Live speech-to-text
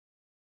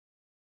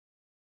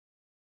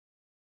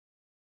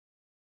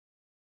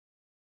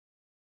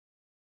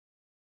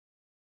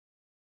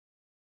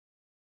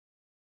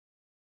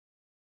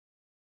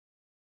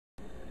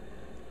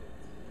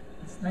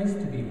It's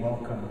nice to be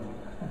welcomed.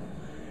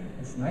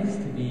 It's nice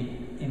to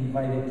be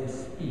invited to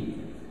speak.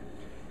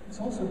 It's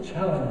also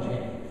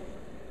challenging.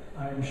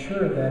 I'm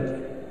sure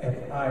that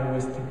if I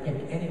was to pick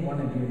any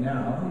one of you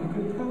now, you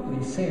could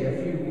probably say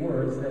a few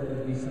words that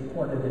would be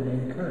supportive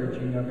and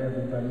encouraging of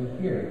everybody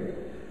here.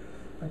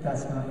 But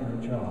that's not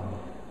your job.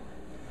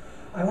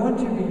 I want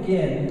to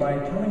begin by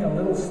telling a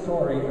little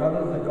story out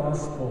of the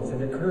Gospels.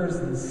 It occurs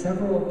in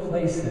several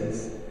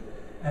places.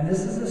 And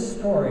this is a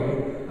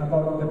story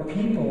about the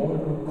people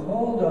who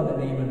called on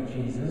the name of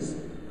Jesus,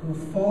 who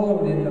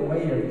followed in the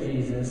way of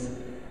Jesus,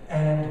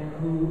 and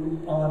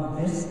who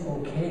on this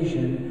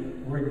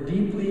occasion were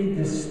deeply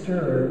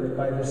disturbed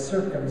by the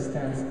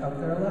circumstance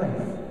of their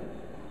life.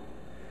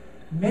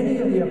 Many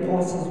of the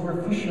apostles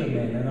were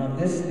fishermen, and on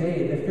this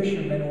day the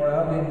fishermen were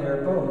out in their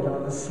boat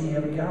on the Sea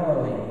of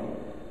Galilee.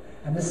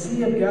 And the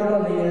Sea of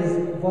Galilee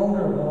is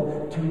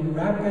vulnerable to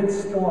rapid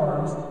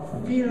storms,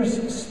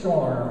 fierce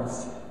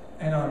storms.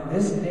 And on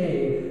this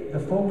day, the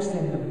folks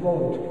in the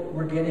boat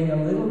were getting a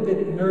little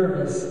bit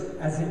nervous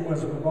as it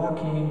was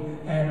rocking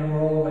and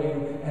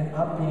rolling and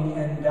upping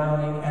and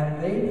downing,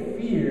 and they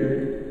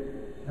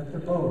feared that the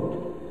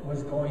boat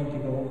was going to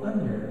go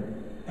under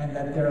and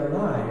that their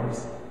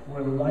lives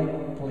were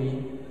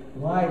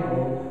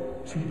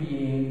liable to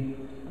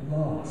being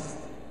lost.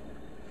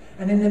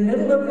 And in the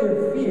middle of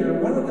their fear,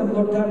 one of them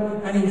looked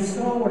up and he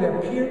saw what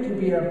appeared to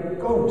be a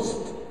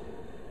ghost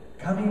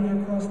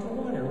coming across the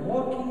water,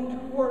 walking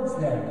towards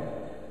them.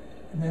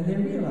 And then they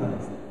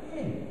realized,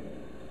 hey,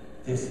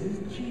 this is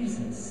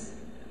Jesus.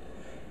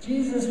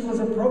 Jesus was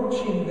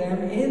approaching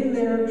them in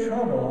their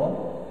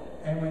trouble,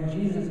 and when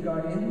Jesus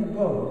got in the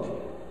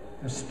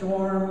boat, the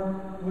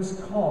storm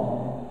was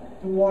calm,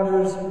 the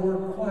waters were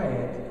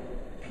quiet,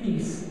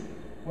 peace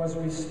was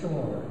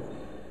restored.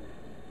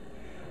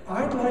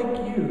 I'd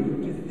like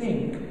you to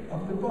think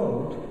of the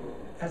boat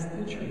as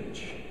the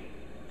church.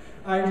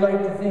 I'd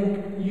like to think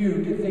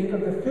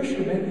of the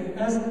fishermen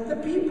as the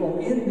people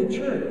in the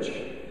church.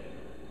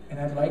 And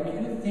I'd like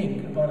you to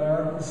think about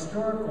our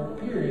historical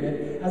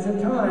period as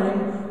a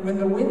time when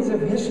the winds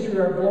of history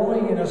are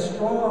blowing in a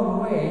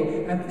strong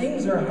way and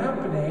things are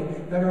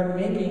happening that are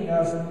making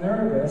us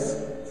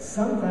nervous,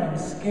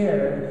 sometimes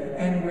scared,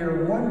 and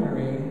we're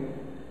wondering,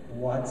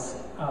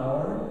 what's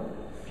our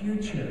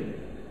future?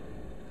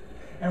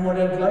 And what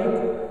I'd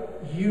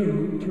like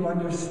you to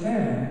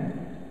understand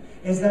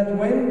is that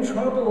when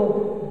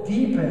trouble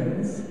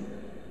deepens,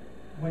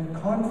 when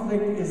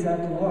conflict is at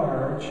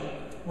large,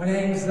 when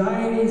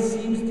anxiety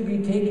seems to be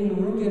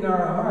taking root in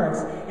our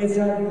hearts, it's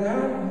at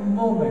that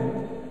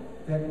moment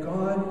that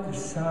God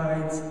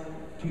decides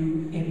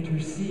to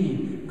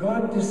intercede.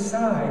 God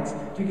decides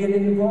to get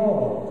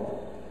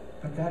involved.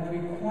 But that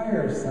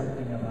requires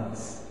something of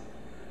us.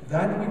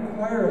 That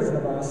requires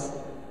of us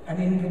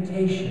an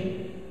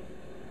invitation.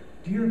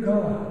 Dear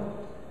God,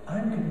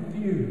 I'm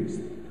confused.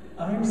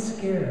 I'm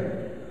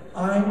scared.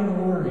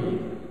 I'm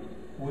worried.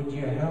 Would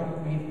you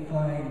help me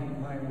find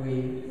my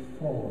way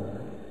forward?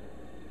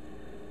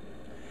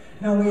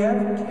 Now we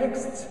have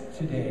texts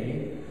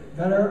today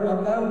that are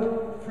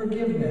about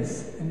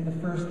forgiveness in the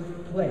first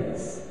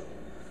place.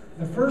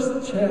 The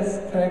first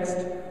text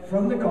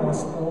from the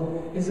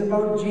Gospel is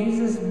about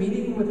Jesus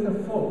meeting with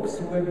the folks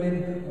who have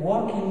been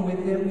walking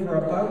with him for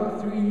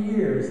about 3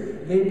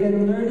 years. They've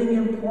been learning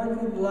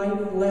important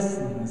life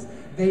lessons.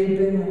 They've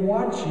been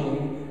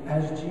watching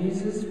as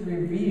Jesus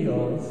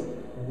reveals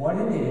what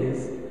it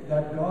is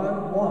that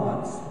God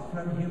wants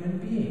from human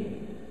beings.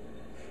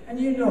 And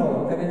you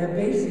know that in a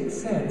basic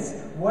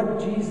sense, what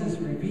Jesus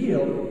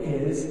revealed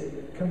is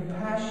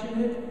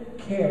compassionate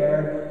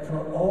care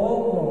for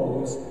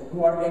all those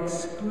who are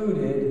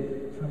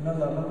excluded from the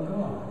love of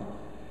God.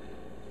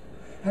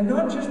 And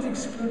not just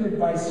excluded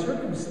by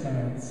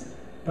circumstance,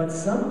 but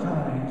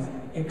sometimes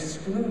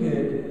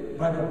excluded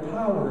by the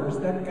powers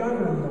that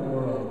govern the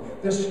world,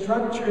 the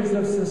structures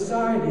of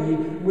society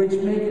which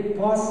make it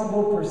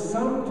possible for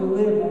some to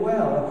live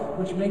well,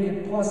 which make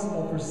it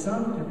possible for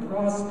some to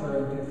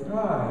prosper and to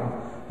thrive.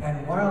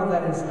 And while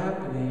that is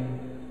happening,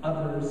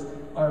 others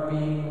are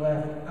being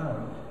left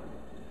out.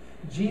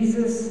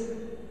 Jesus,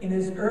 in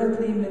his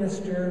earthly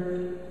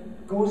ministry,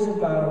 goes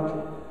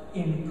about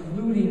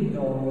including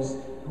those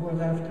who are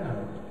left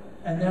out.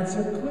 And that's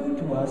a clue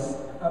to us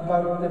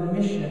about the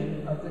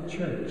mission of the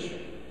church.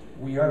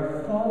 We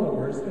are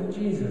followers of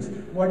Jesus.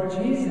 What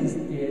Jesus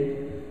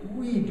did,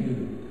 we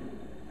do.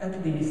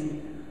 At least,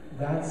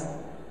 that's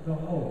the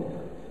hope.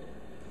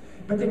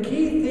 But the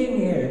key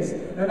thing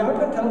is that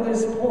up until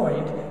this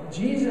point,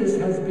 Jesus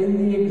has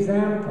been the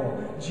example.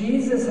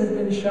 Jesus has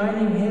been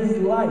shining his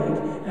light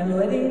and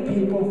letting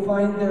people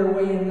find their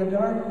way in the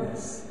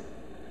darkness.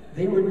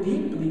 They were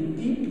deeply,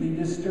 deeply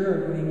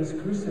disturbed when he was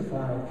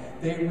crucified.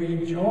 They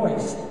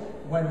rejoiced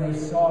when they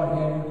saw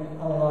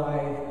him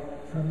alive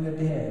from the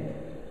dead.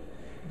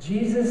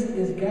 Jesus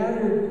is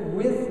gathered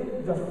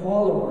with the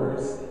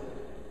followers,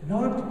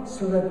 not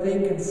so that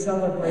they can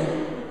celebrate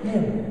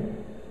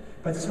him,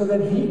 but so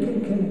that he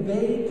can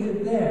convey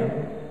to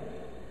them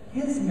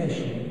his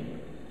mission,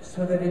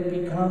 so that it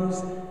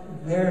becomes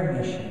their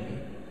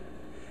mission.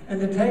 And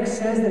the text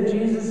says that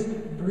Jesus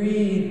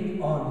breathed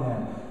on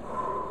them.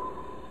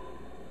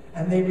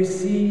 And they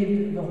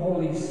received the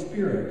Holy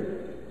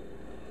Spirit.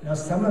 Now,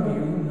 some of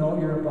you who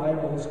know your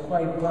Bibles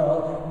quite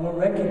well will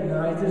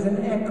recognize there's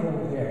an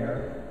echo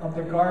there of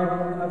the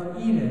Garden of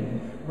Eden,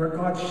 where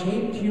God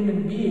shaped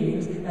human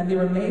beings, and they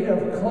were made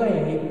of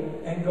clay,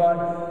 and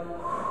God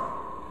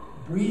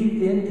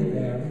breathed into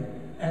them,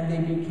 and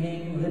they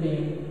became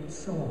living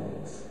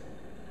souls.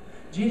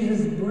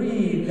 Jesus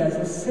breathed as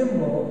a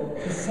symbol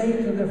to say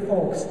to the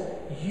folks,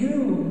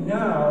 you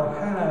now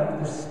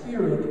have the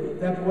Spirit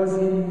that was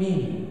in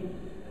me.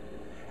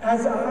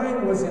 As I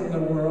was in the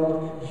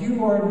world,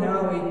 you are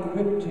now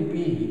equipped to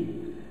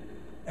be.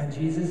 And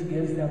Jesus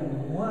gives them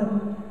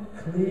one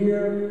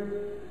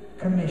clear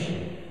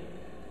commission.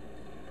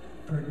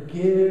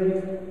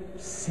 Forgive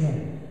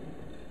sin.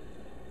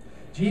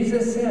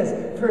 Jesus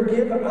says,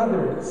 forgive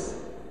others.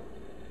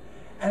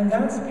 And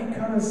that's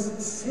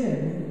because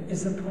sin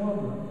is a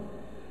problem.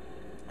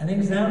 An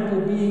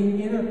example being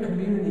in a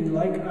community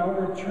like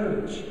our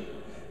church,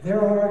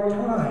 there are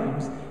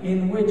times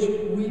in which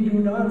we do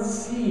not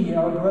see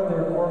our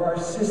brother or our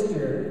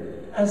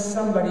sister as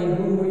somebody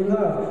whom we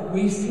love.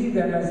 We see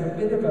them as a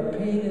bit of a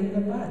pain in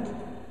the butt.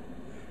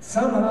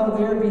 Somehow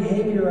their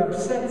behavior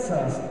upsets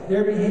us,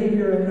 their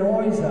behavior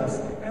annoys us,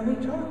 and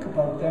we talk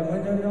about them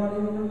when they're not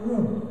in the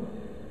room.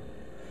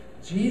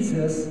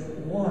 Jesus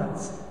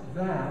wants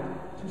that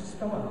to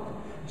stop.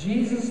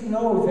 Jesus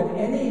knows that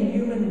any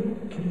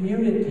human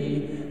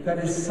community that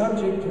is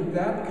subject to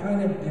that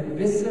kind of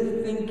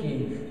divisive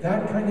thinking,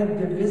 that kind of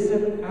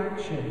divisive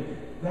action,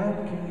 that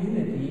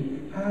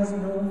community has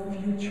no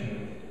future.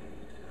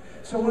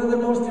 So one of the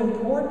most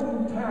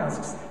important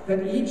tasks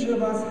that each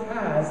of us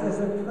has as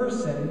a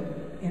person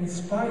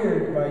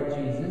inspired by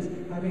Jesus,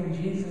 having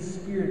Jesus'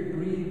 Spirit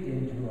breathed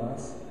into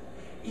us,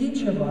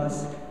 each of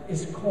us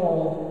is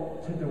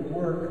called to the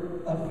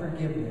work of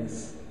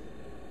forgiveness.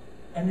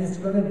 And it's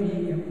going to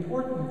be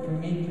important for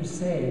me to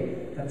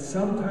say that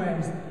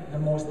sometimes the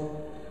most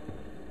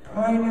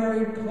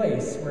primary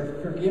place where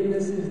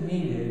forgiveness is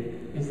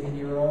needed is in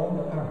your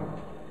own heart.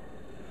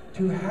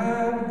 To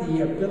have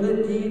the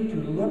ability to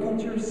look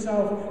at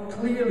yourself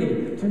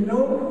clearly, to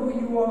know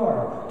who you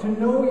are, to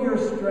know your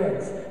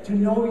strengths, to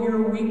know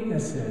your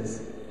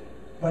weaknesses,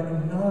 but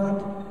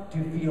not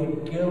to feel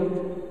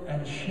guilt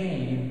and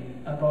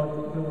shame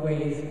about the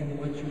ways in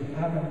which you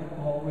haven't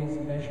always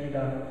measured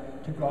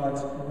up to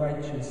God's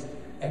righteous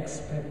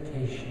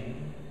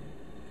expectation.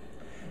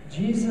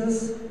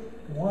 Jesus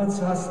wants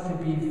us to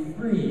be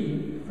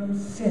free from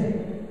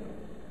sin.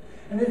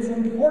 And it's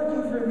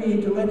important for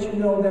me to let you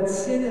know that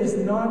sin is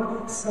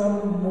not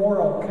some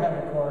moral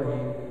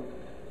category.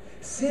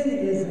 Sin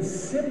is a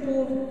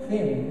simple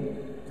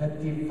thing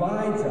that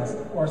divides us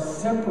or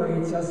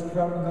separates us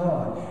from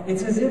God.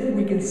 It's as if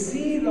we can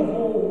see the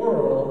whole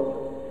world,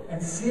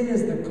 and sin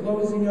is the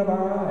closing of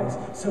our eyes,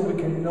 so we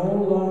can no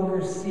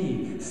longer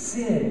see.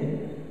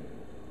 Sin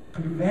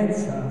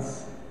prevents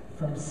us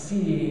from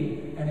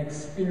seeing and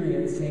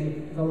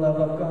experiencing the love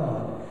of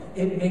God.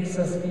 It makes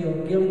us feel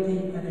guilty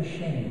and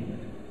ashamed.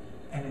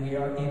 And we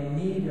are in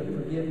need of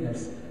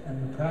forgiveness.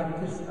 And the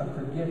practice of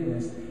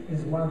forgiveness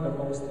is one of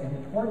the most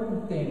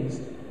important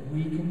things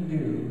we can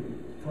do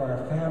for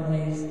our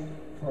families,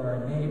 for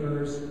our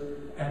neighbors,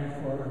 and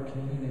for our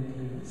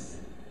communities.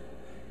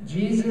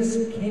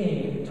 Jesus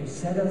came to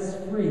set us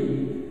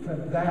free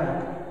from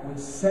that which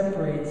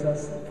separates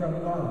us from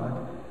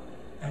God,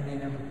 and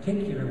in a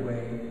particular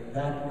way,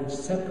 that which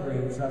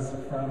separates us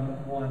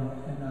from one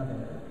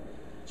another.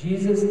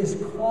 Jesus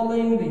is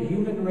calling the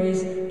human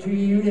race to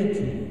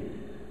unity,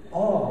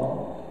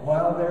 all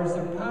while there's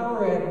a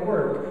power at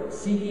work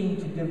seeking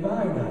to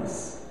divide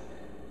us.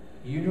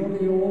 You know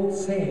the old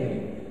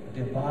saying,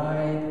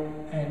 divide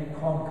and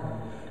conquer.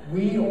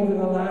 We, over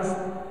the last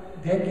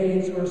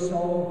decades or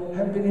so,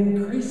 have been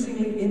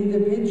increasingly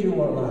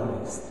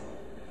individualized.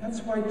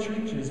 That's why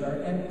churches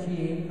are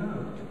emptying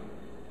out.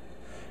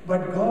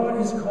 But God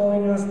is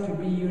calling us to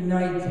be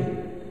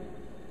united.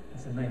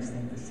 That's a nice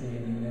thing to say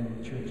in the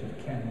United Church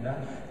of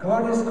Canada.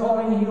 God is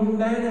calling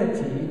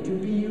humanity to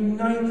be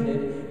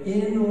united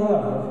in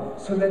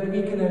love so that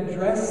we can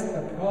address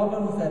the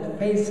problems that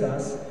face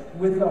us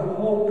with a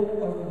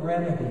hope of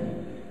remedy,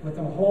 with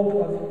a hope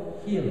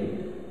of healing.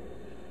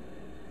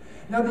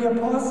 Now the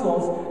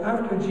apostles,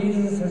 after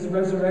Jesus has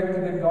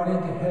resurrected and gone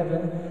into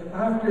heaven,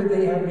 after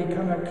they have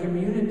become a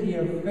community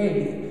of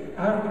faith,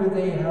 after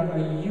they have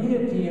a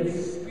unity of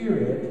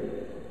spirit,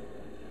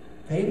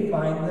 they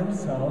find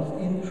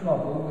themselves in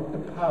trouble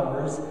with the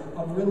powers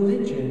of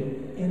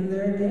religion in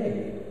their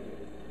day.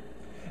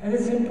 And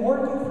it's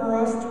important for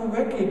us to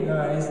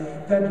recognize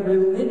that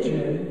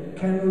religion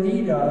can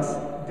lead us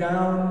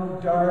down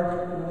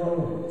dark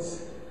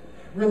roads.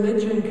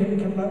 Religion can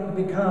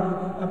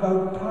become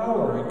about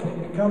power, it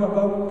can become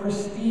about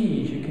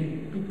prestige, it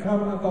can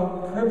become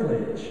about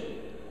privilege,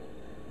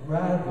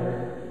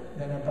 rather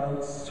than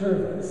about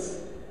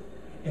service.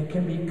 It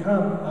can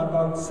become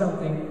about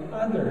something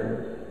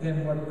other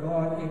than what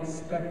God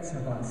expects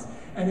of us.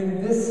 And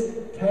in this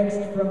text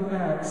from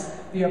Acts,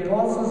 the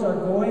apostles are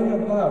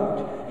going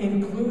about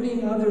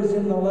including others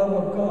in the love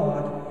of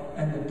God,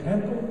 and the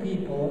temple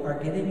people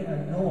are getting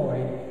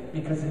annoyed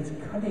because it's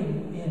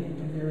cutting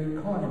into their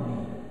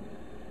economy.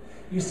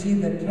 You see,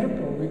 the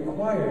temple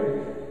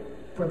required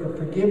for the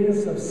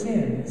forgiveness of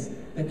sins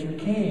that you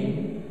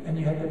came and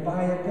you had to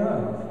buy a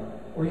dove,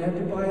 or you had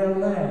to buy a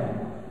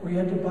lamb, or you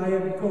had to buy a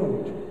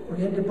goat, or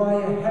you had to buy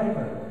a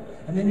heifer.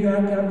 And then you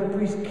had to have the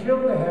priest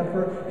kill the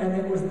heifer, and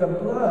it was the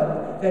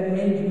blood that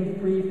made you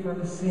free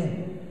from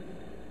sin.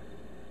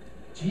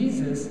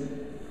 Jesus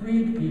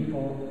freed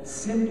people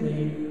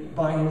simply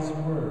by his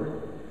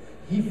word.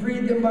 He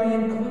freed them by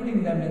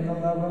including them in the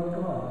love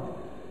of God.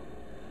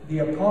 The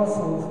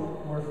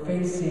apostles were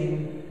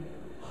facing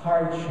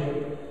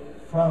hardship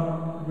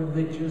from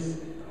religious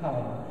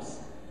powers.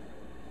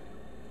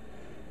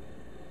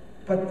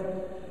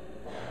 But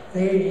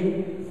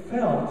they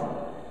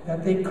felt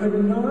that they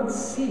could not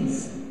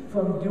cease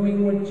from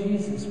doing what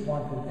Jesus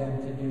wanted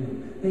them to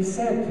do. They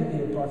said to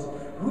the apostles,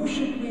 "Who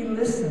should we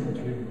listen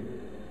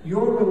to?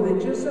 Your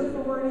religious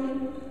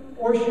authority?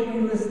 Or should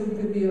we listen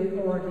to the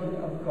authority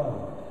of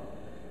God?"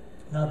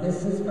 Now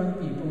this is from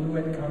people who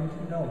had come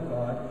to know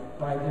God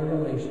by their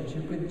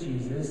relationship with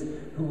Jesus,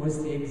 who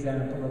was the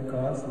example of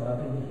God's love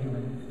in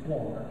human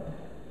form.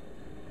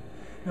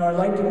 Now I'd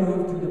like to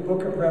move to the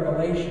book of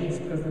Revelations,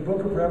 because the book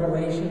of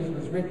Revelations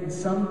was written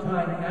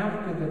sometime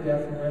after the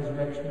death and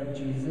resurrection of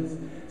Jesus,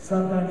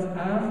 sometimes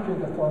after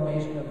the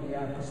formation of the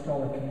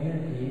apostolic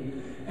community,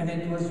 and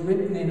it was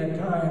written in a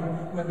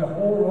time when the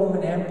whole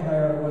Roman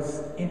Empire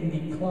was in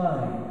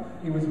decline.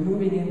 It was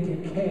moving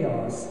into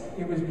chaos.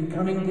 It was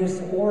becoming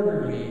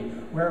disorderly,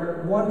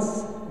 where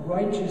once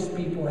righteous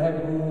people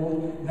had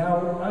ruled,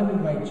 now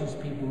unrighteous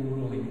people were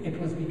ruling. It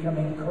was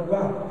becoming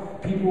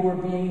corrupt. People were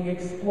being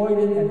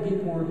exploited and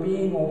people were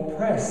being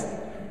oppressed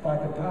by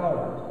the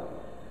power.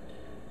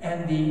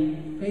 And the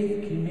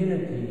faith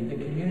community,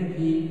 the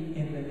community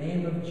in the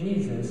name of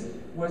Jesus,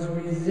 was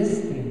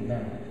resisting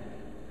that.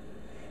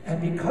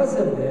 And because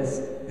of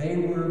this, they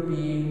were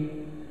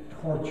being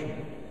tortured.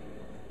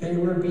 They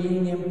were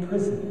being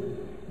imprisoned.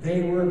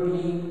 They were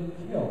being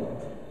killed.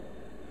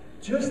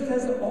 Just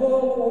as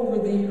all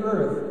over the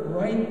earth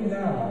right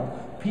now,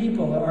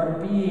 people are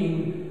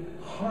being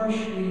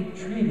harshly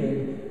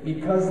treated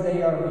because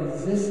they are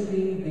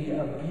resisting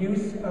the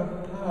abuse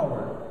of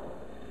power.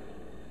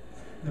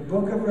 The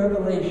book of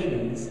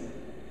Revelations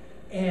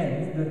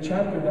ends, the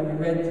chapter that we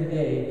read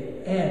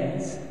today,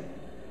 ends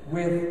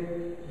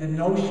with the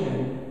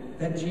notion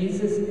that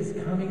Jesus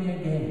is coming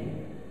again.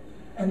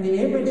 And the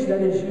image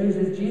that is used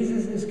is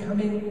Jesus is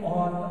coming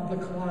on the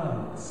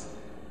clouds.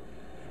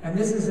 And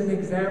this is an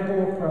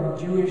example from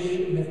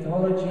Jewish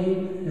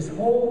mythology, this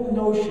whole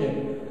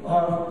notion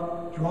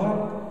of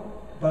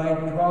drop by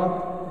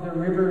drop the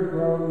river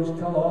grows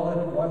till all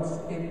at once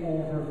it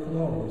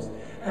overflows.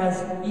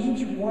 As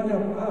each one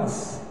of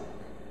us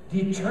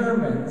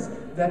determines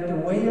that the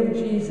way of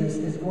Jesus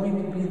is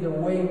going to be the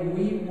way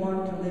we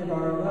want to live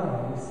our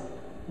lives,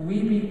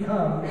 we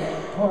become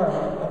part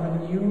of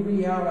a new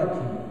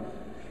reality.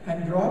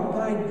 And drop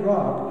by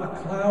drop,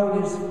 a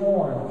cloud is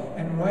formed.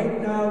 And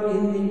right now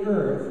in the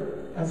earth,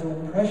 as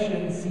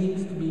oppression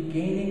seems to be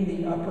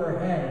gaining the upper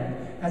hand,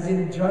 as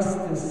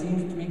injustice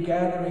seems to be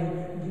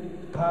gathering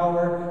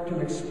power to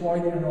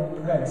exploit and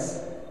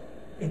oppress,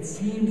 it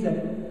seems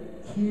that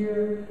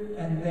here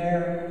and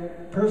there,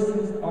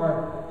 persons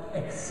are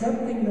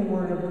accepting the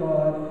Word of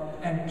God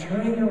and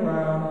turning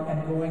around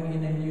and going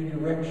in a new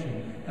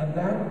direction. And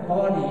that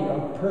body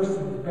of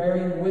persons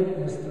bearing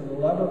witness to the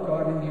love of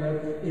God in the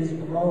earth is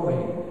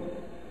growing.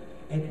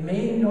 It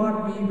may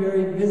not be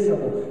very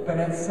visible, but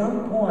at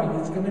some point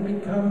it's going to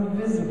become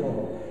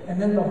visible.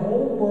 And then the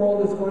whole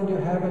world is going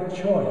to have a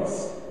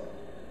choice.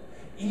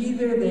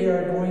 Either they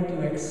are going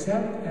to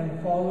accept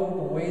and follow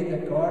the way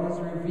that God is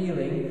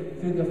revealing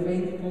through the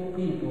faithful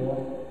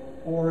people,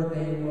 or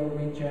they will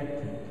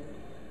reject it.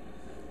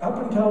 Up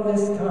until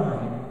this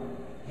time,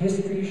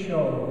 history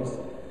shows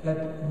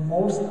that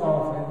most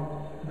often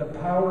the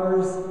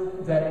powers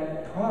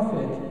that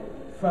profit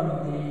from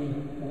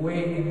the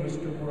way in which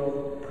the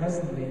world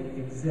presently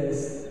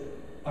exists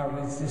are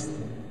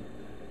resisted.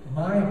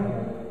 My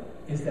hope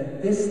is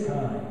that this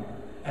time,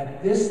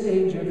 at this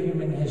stage of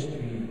human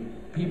history,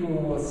 people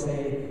will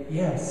say,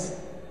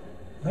 yes,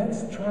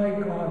 let's try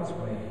God's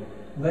way.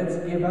 Let's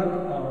give up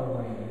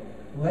our way.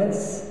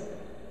 Let's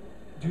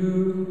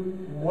do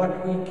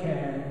what we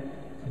can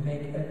to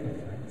make a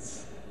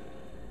difference.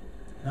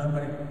 Now I'm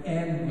going to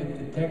end with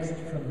the text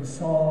from the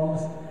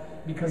Psalms,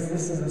 because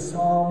this is a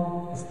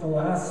psalm, it's the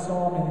last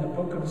psalm in the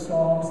book of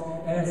Psalms,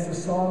 and it's a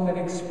psalm that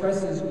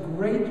expresses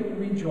great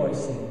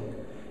rejoicing.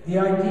 The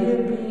idea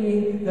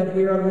being that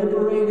we are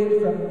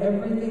liberated from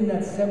everything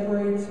that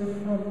separates us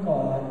from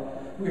God.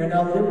 We are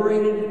now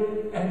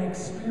liberated and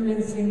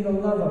experiencing the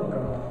love of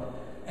God.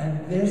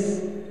 And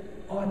this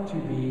ought to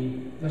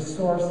be the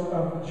source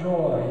of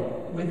joy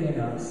within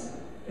us.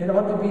 It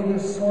ought to be the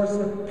source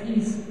of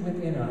peace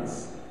within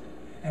us.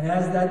 And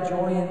as that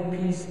joy and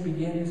peace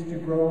begins to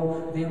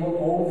grow, they will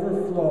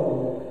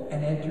overflow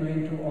and enter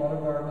into all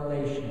of our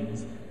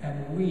relations.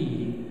 And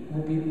we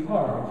will be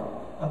part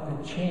of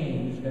the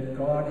change that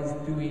God is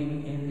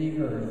doing in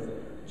the earth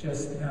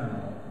just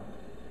now.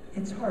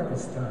 It's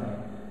harvest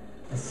time.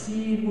 The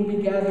seed will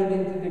be gathered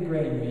into the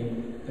granary.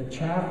 The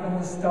chaff and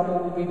the stubble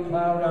will be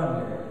plowed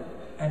under.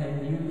 And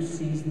a new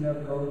season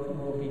of growth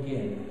will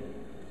begin.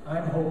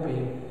 I'm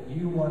hoping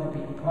you want to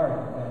be part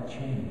of that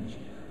change.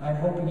 I'm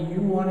hoping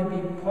you want to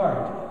be part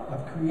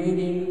of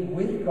creating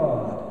with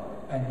God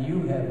a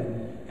new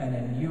heaven and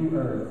a new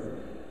earth.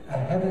 A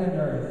heaven and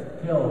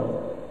earth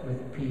filled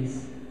with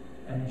peace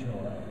and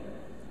joy.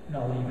 And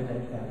I'll leave it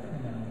at that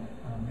for now.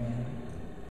 Amen.